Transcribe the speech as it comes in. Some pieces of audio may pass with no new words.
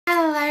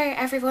Hello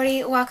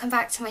everybody, welcome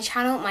back to my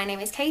channel. My name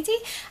is Katie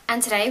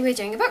and today we're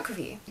doing a book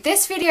review.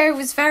 This video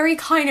was very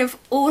kind of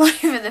all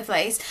over the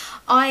place.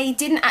 I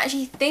didn't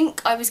actually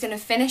think I was going to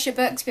finish a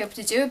book to be able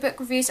to do a book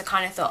review, so I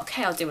kind of thought,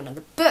 okay, I'll do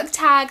another book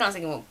tag, and I was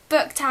thinking, what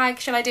book tag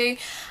should I do?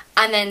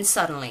 And then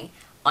suddenly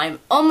I'm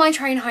on my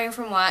train home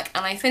from work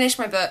and I finished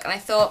my book and I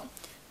thought,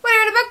 we're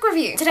doing a book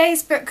review.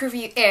 Today's book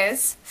review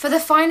is for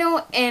the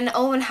final in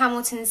Alwyn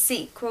Hamilton's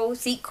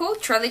trilogy,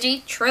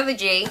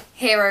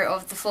 Hero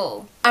of the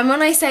Fall. And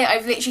when I say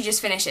I've literally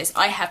just finished this,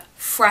 I have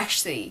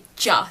freshly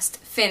just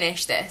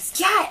finished this.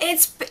 Yeah,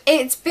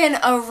 it's been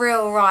a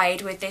real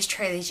ride with this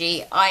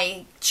trilogy.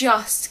 I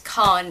just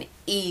can't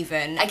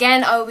even.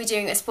 Again, I will be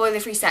doing a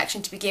spoiler-free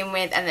section to begin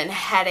with and then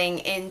heading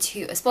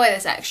into a spoiler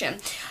section.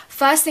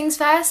 First things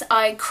first,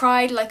 I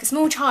cried like a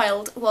small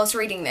child whilst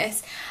reading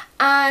this.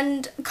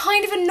 And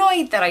kind of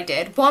annoyed that I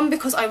did. One,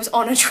 because I was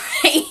on a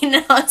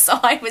train, so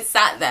I was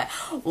sat there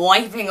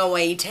wiping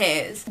away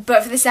tears.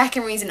 But for the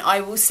second reason, I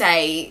will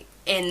say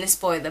in the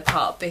spoiler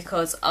part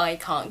because I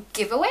can't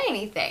give away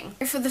anything.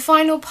 For the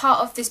final part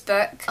of this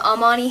book,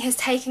 Armani has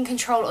taken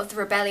control of the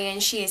rebellion.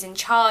 She is in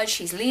charge,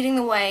 she's leading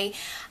the way,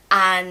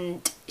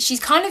 and she's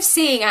kind of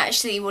seeing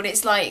actually what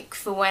it's like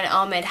for when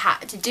Ahmed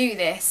had to do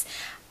this.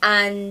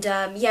 And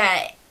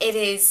yeah, it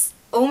is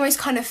almost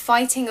kind of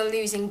fighting a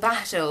losing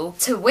battle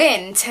to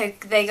win.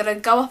 They gotta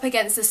go up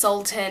against the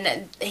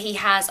Sultan. He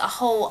has a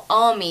whole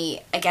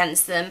army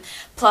against them,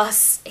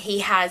 plus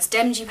he has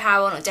Demji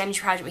power, not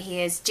Demji power, but he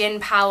has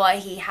Jin power,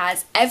 he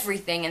has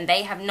everything and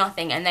they have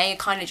nothing, and they are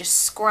kind of just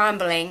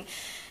scrambling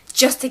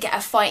just to get a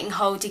fighting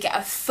hold, to get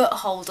a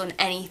foothold on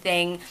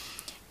anything.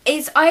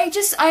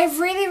 I've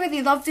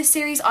really loved this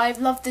series. I've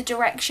loved the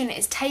direction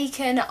it's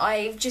taken.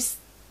 I've just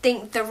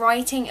think the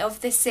writing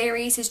of this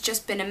series has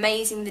just been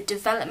amazing. The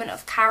development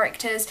of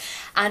characters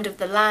and of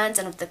the lands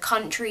and of the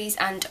countries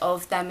and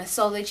of their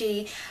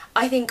mythology,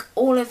 I think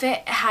all of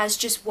it has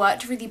just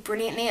worked really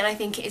brilliantly, and I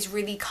think it has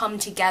really come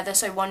together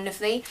so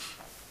wonderfully.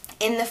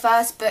 In the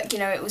first book, you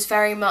know, it was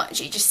very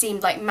much, it just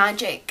seemed like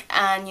magic,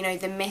 and, you know,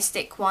 the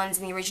mystic ones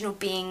and the original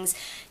beings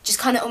just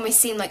kind of almost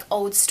seemed like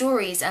old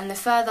stories. And the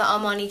further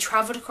Armani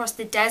travelled across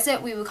the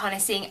desert, we were kind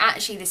of seeing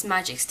actually this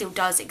magic still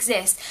does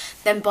exist.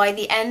 Then by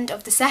the end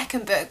of the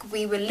second book,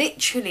 we were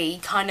literally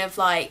kind of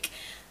like,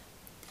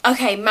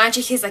 okay,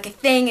 magic is like a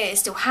thing, it is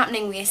still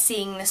happening. We are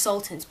seeing the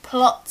Sultan's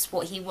plots,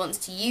 what he wants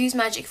to use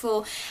magic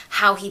for,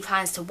 how he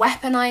plans to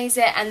weaponize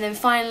it, and then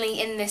finally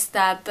in this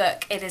third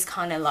book, it is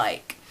kind of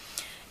like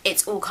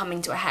it's all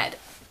coming to a head.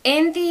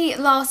 In the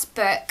last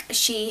book,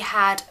 she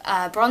had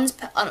iron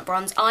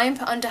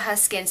put under her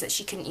skin so that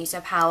she couldn't use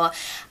her power,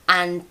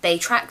 and they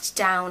tracked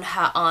down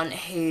her aunt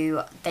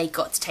who they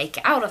got to take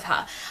it out of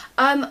her.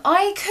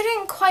 I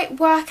couldn't quite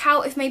work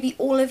out if maybe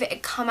all of it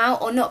had come out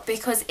or not,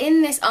 because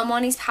in this,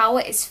 Armani's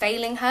power is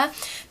failing her.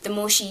 The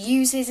more she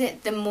uses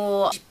it, the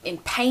more in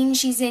pain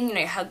she's in, you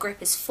know, her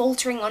grip is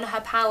faltering on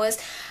her powers.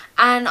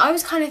 And I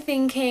was kind of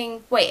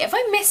thinking, wait, have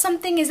I missed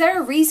something? Is there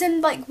a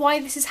reason, like, why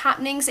this is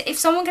happening? So if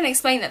someone can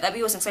explain that, that'd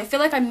be awesome. So I feel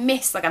like I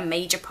missed, like, a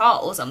major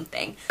part or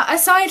something.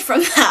 Aside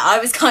from that, I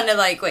was kind of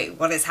like, wait,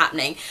 what is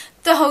happening?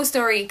 The whole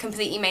story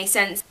completely made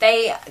sense.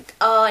 They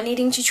are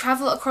needing to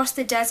travel across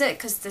the desert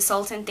because the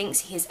Sultan thinks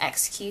he has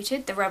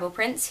executed the rebel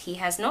prince. He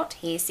has not.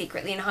 He is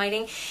secretly in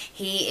hiding.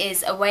 He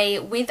is away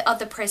with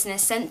other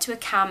prisoners, sent to a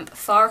camp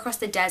far across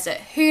the desert,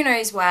 who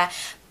knows where.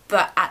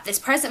 But at this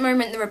present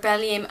moment, the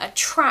rebellion are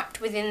trapped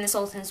within the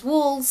Sultan's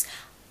walls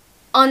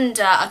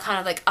under a kind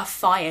of like a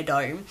fire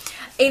dome.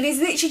 It is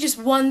literally just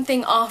one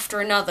thing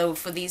after another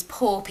for these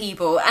poor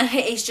people, and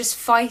it is just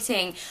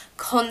fighting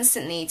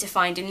constantly to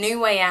find a new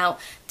way out,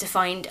 to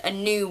find a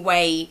new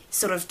way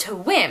sort of to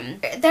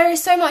win. There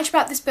is so much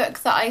about this book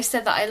that I've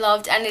said that I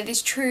loved, and it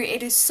is true,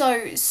 it is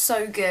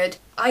so good.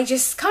 I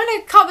just kind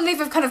of can't believe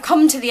I've kind of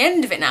come to the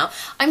end of it now.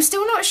 I'm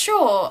still not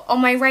sure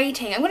on my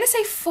rating. I'm going to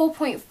say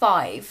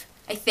 4.5.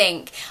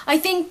 I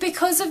think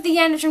because of the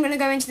end, which I'm going to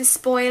go into the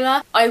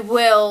spoiler, I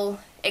will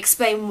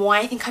explain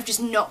why I think I've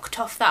just knocked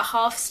off that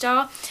half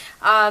star.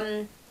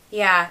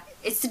 Yeah,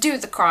 it's to do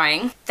with the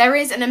crying. There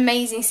is an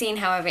amazing scene,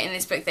 however, in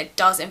this book that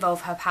does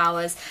involve her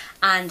powers,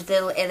 and the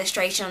little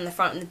illustration on the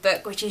front of the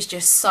book, which is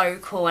just so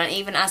cool. And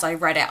even as I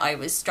read it, I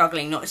was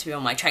struggling not to be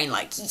on my train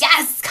like,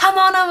 yes, come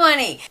on,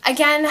 Armani!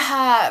 Again,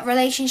 her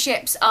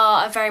relationships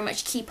are a very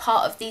much key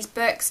part of these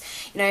books.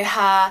 You know,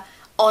 her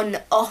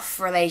on-off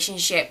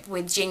relationship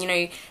with Jin, you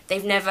know,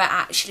 they've never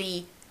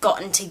actually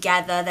gotten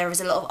together. There is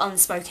a lot of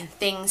unspoken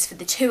things for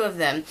the two of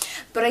them.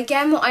 But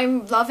again, what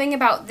I'm loving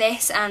about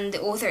this and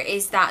the author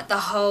is that the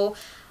whole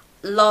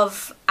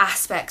love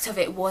aspect of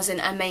it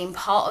wasn't a main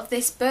part of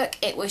this book.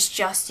 It was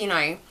just, you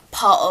know,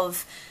 part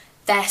of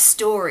their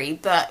story,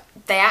 but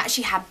they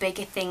actually had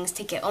bigger things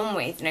to get on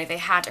with. You know, they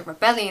had a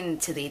rebellion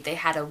to lead, they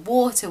had a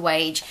war to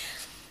wage,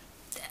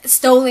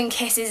 stolen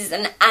kisses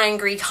and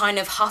angry kind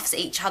of huffs at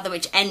each other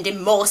which end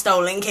in more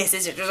stolen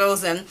kisses, which was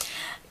awesome,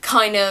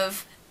 kind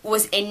of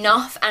was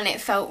enough and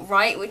it felt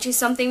right, which is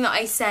something that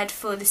I said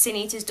for the Sin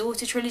Eater's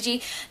Daughter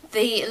trilogy.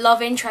 The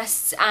love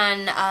interests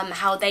and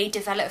how they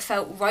develop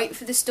felt right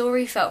for the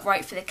story, felt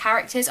right for the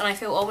characters, and I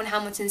feel Owen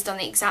Hamilton's done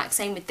the exact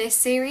same with this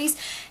series.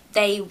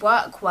 They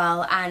work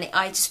well, and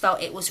I just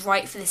felt it was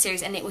right for the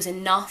series, and it was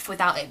enough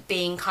without it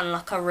being kind of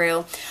like a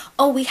real,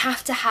 oh, we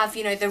have to have,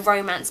 you know, the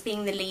romance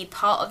being the lead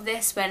part of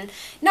this, when,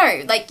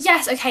 no, like,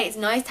 yes, okay, it's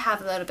nice to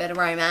have a little bit of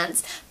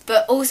romance,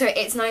 but also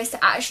it's nice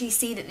to actually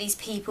see that these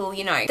people,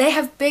 you know, they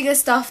have bigger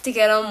stuff to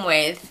get on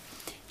with.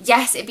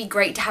 Yes, it'd be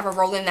great to have a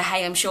roll in the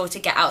hay, I'm sure, to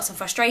get out some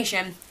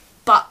frustration,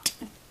 but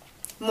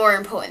more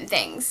important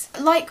things.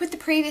 Like with the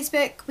previous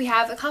book, we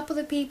have a couple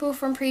of people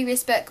from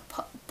previous books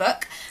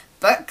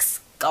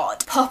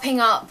popping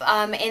up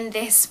in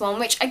this one,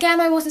 which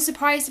again I wasn't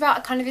surprised about.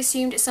 I kind of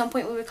assumed at some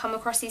point we would come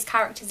across these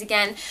characters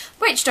again,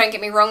 which, don't get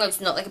me wrong, it's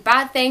not like a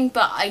bad thing,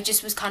 but I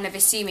just was kind of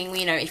assuming,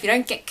 you know, if you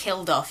don't get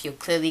killed off, you're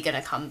clearly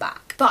gonna come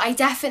back. But I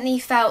definitely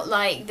felt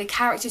like the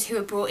characters who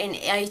were brought in,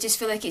 I just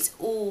feel like it's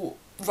all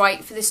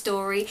right for the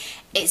story.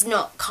 It's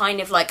not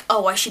kind of like,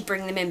 oh, I should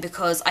bring them in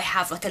because I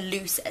have like a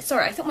loose,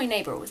 sorry, I thought my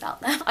neighbour was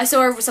out there. I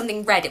saw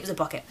something red, it was a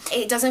bucket.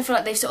 It doesn't feel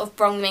like they've sort of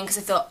brought them in because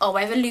I thought, oh,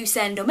 I have a loose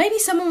end, or maybe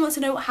someone wants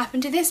to know what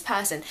happened to this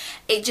person.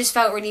 It just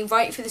felt really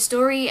right for the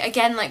story.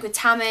 Again, like with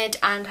Tamid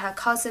and her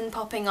cousin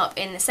popping up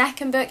in the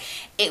second book,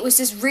 it was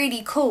just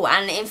really cool.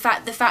 And in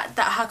fact, the fact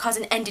that her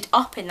cousin ended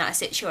up in that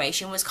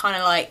situation was kind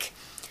of like,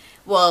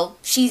 well,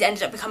 she's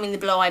ended up becoming the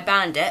Blue-Eyed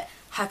Bandit,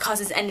 her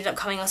cousins ended up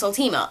becoming a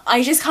Saltima.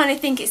 I just kind of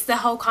think it's the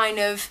whole kind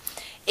of,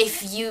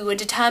 if you were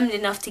determined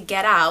enough to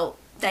get out,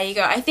 there you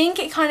go. I think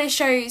it kind of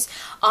shows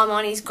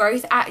Armani's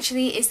growth,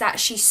 actually, is that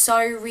she's so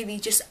really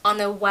just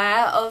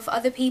unaware of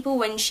other people.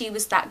 When she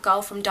was that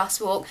girl from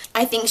Dustwalk,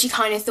 I think she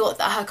kind of thought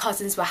that her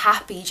cousins were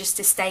happy just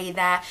to stay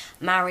there,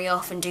 marry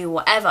off and do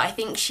whatever. I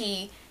think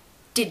she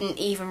didn't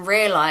even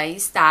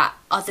realise that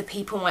other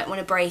people might want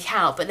to break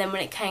out, but then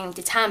when it came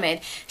to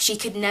Tamid, she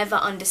could never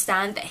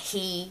understand that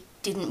he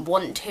didn't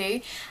want to.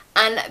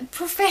 And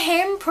for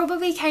him,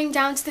 probably came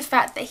down to the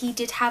fact that he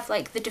did have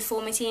like the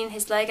deformity in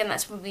his leg, and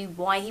that's probably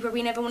why he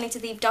probably never wanted to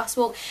leave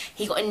Dustwalk.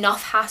 He got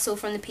enough hassle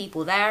from the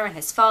people there and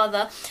his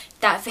father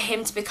that for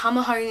him to become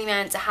a holy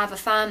man, to have a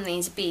family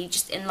and to be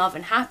just in love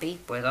and happy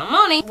with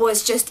Armani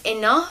was just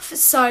enough.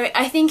 So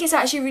I think it's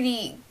actually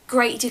really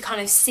great to kind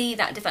of see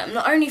that development,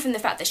 not only from the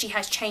fact that she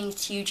has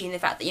changed hugely and the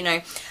fact that, you know,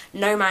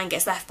 no man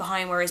gets left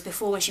behind, whereas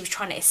before when she was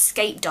trying to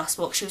escape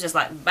Dustwalk, she was just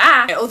like,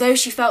 bah! Although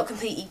she felt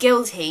completely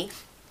guilty,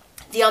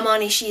 the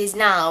Armani she is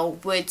now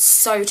would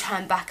so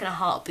turn back in a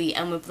heartbeat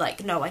and would be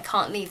like, no, I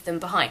can't leave them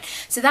behind.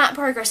 So that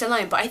progress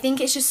alone, but I think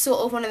it's just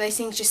sort of one of those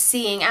things, just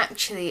seeing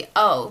actually,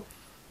 oh,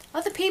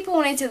 other people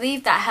wanted to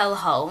leave that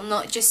hellhole,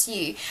 not just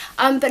you.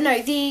 But no,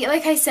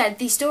 like I said,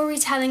 the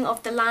storytelling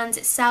of the lands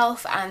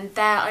itself and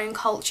their own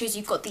cultures.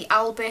 You've got the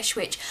Albish,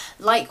 which,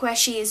 like where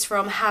she is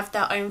from, have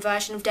their own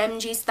version of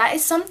Demges. That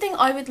is something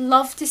I would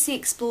love to see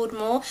explored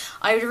more.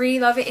 I would really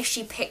love it if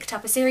she picked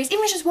up a series,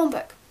 even just one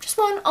book. Just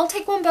one, I'll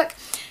take one book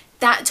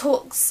that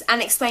talks and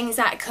explains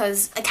that,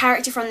 because a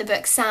character from the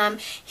book, Sam,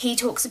 he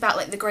talks about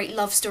like the great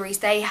love stories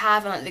they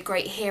have and like the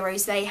great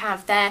heroes they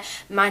have. Their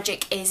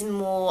magic is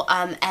more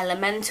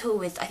elemental,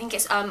 with I think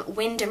it's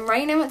wind and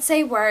rain, I would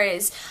say,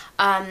 whereas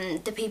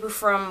the people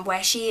from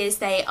where she is,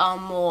 they are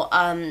more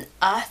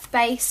earth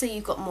based, so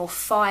you've got more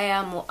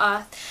fire, more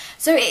earth.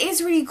 So it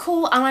is really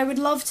cool, and I would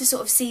love to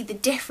sort of see the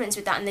difference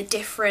with that, and the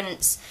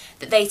difference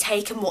that they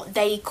take and what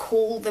they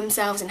call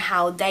themselves and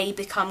how they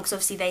become, because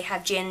obviously they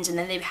have Jinns and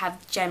then they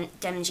have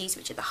Demges,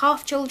 which are the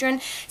half children.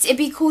 So it'd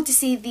be cool to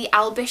see the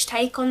Albish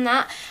take on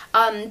that.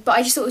 But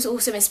I just thought it was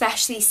awesome,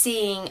 especially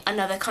seeing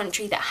another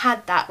country that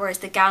had that, whereas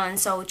the Gallan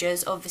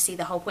soldiers, obviously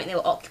the whole point they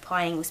were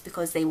occupying was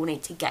because they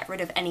wanted to get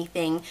rid of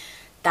anything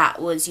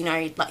that was, you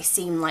know, like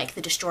seemed like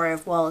the destroyer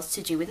of worlds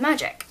to do with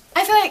magic.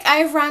 I feel like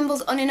I've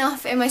rambled on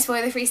enough in my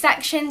spoiler-free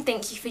section.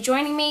 Thank you for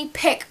joining me.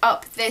 Pick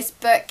up this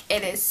book.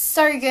 It is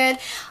so good.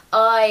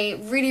 I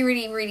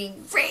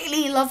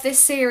really love this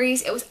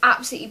series. It was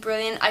absolutely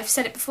brilliant. I've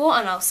said it before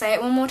and I'll say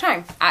it one more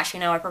time.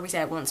 Actually, no, I'll probably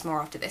say it once more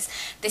after this.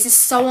 This is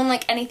so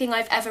unlike anything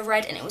I've ever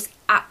read, and it was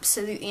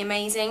absolutely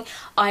amazing.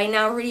 I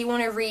now really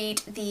want to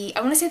read I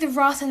want to say the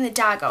Wrath and the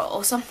Dagger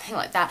or something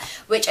like that,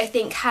 which I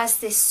think has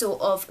this sort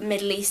of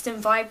Middle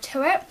Eastern vibe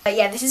to it. But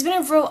yeah, this has been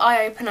a real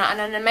eye-opener and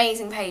an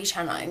amazing page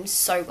turner. I'm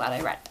so glad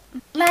I read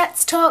it.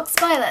 Let's talk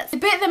spoilers. The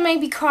bit that made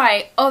me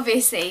cry,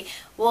 obviously,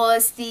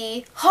 was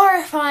the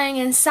horrifying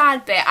and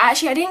sad bit.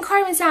 Actually, I didn't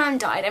cry when Sam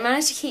died. I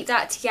managed to keep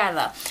that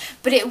together.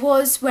 But it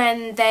was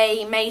when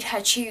they made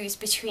her choose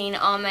between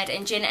Ahmed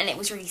and Jin, and it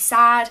was really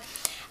sad.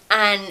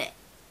 And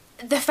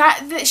the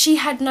fact that she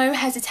had no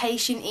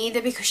hesitation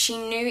either, because she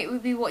knew it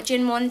would be what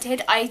Jin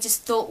wanted, I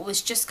just thought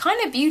was just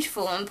kind of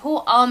beautiful. And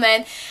poor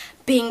Ahmed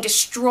being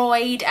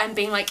destroyed and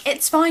being like,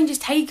 it's fine,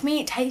 just take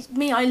me,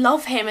 I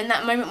love him. And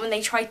that moment when they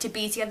tried to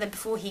be together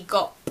before he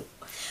got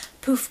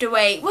poofed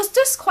away was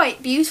just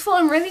quite beautiful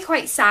and really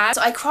quite sad.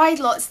 So I cried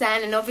lots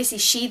then, and obviously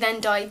she then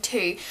died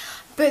too.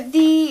 But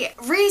the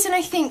reason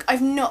I think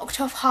I've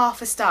knocked off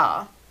half a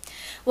star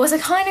was I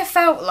kind of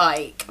felt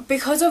like,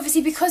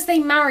 because they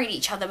married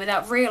each other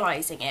without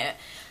realising it,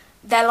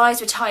 their lives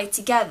were tied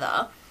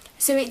together.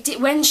 So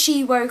when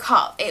she woke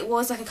up, it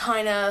was like a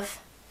kind of,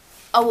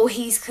 oh, well,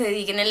 he's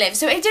clearly going to live.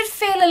 So it did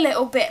feel a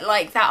little bit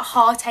like that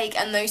heartache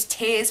and those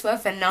tears were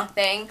for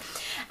nothing.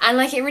 And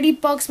like, it really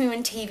bugs me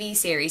when TV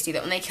series do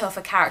that, when they kill off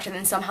a character and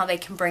then somehow they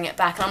can bring it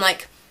back. And I'm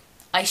like,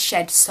 I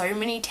shed so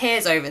many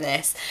tears over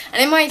this.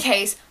 And in my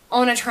case,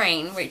 on a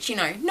train, which, you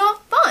know,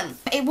 not fun.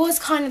 It was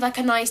kind of like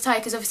a nice tie,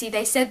 because obviously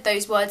they said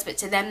those words, but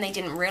to them they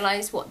didn't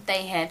realise what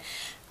they had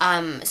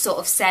sort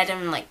of said,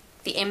 and like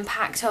the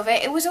impact of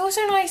it. It was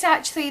also nice,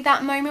 actually,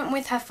 that moment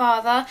with her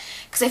father,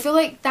 because I feel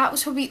like that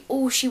was probably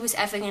all she was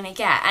ever going to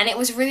get. And it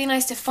was really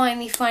nice to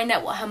finally find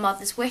out what her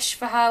mother's wish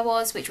for her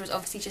was, which was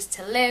obviously just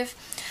to live.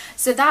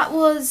 So that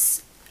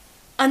was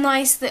a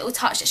nice little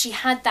touch that she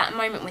had that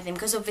moment with him,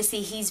 because obviously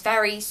he's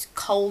very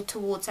cold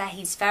towards her.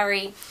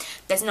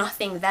 There's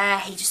nothing there.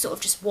 He just sort of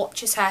just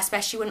watches her,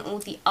 especially when all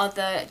the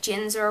other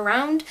djinns are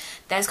around.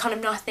 There's kind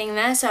of nothing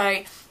there.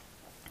 So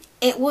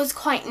it was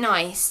quite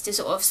nice to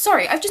sort of,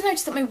 sorry, I've just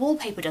noticed that my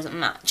wallpaper doesn't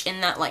match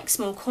in that like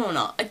small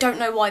corner. I don't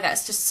know why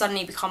that's just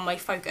suddenly become my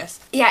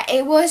focus. Yeah,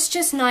 it was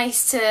just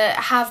nice to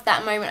have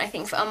that moment, I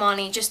think, for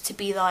Amani, just to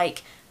be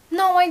like,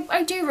 no,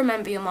 I do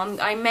remember your mum.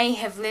 I may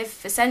have lived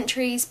for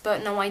centuries,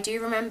 but no, I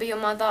do remember your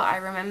mother. I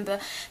remember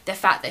the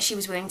fact that she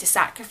was willing to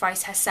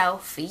sacrifice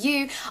herself for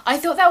you. I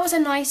thought that was a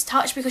nice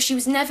touch, because she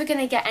was never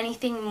going to get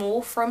anything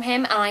more from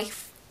him, and I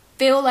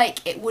feel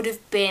like it would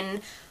have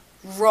been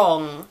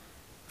wrong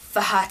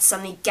for her to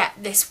suddenly get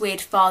this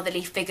weird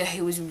fatherly figure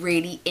who was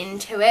really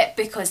into it,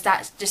 because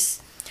that's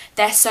just,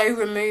 they're so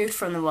removed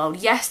from the world.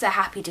 Yes, they're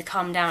happy to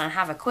come down and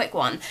have a quick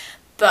one,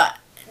 but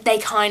they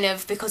kind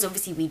of, because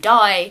obviously we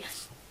die,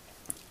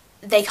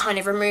 they kind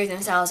of remove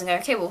themselves and go,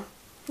 okay, well,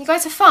 you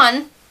guys are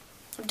fun,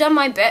 I've done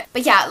my bit.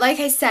 But yeah, like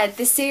I said,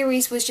 the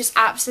series was just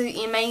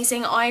absolutely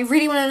amazing. I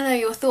really want to know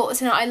your thoughts,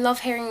 and I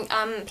love hearing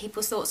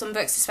people's thoughts on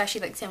books,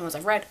 especially like the ones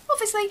I've read,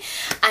 obviously,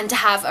 and to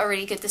have a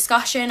really good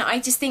discussion. I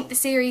just think the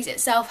series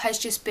itself has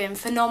just been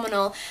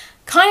phenomenal.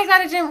 Kind of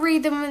glad I didn't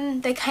read them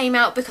when they came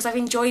out, because I've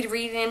enjoyed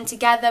reading them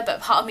together,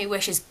 but part of me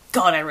wishes,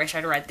 God, I wish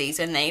I'd read these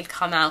when they'd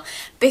come out,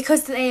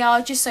 because they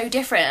are just so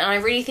different, and I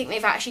really think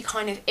they've actually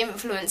kind of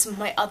influenced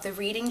my other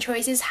reading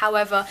choices.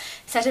 However,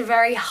 set a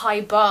very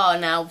high bar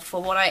now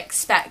for what I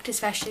expect,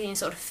 especially in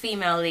sort of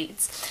female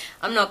leads,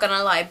 I'm not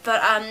gonna lie,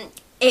 but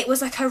it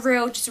was like a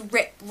real just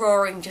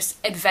rip-roaring just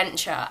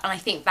adventure, and I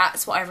think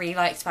that's what I really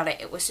liked about it.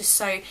 It was just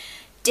so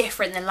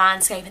different, the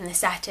landscape and the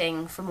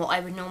setting, from what I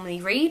would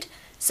normally read.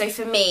 So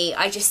for me,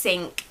 I just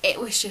think it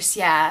was just,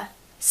 yeah,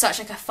 such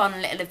like a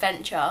fun little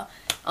adventure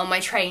on my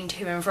train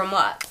to and from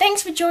work.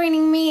 Thanks for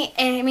joining me.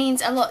 It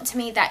means a lot to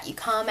me that you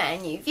come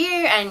and you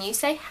view and you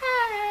say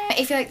hi.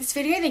 If you like this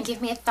video, then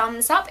give me a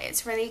thumbs up.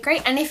 It's really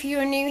great. And if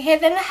you're new here,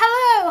 then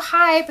hello,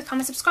 hi, become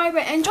a subscriber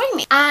and join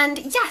me. And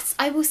yes,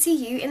 I will see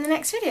you in the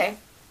next video.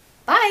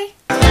 Bye.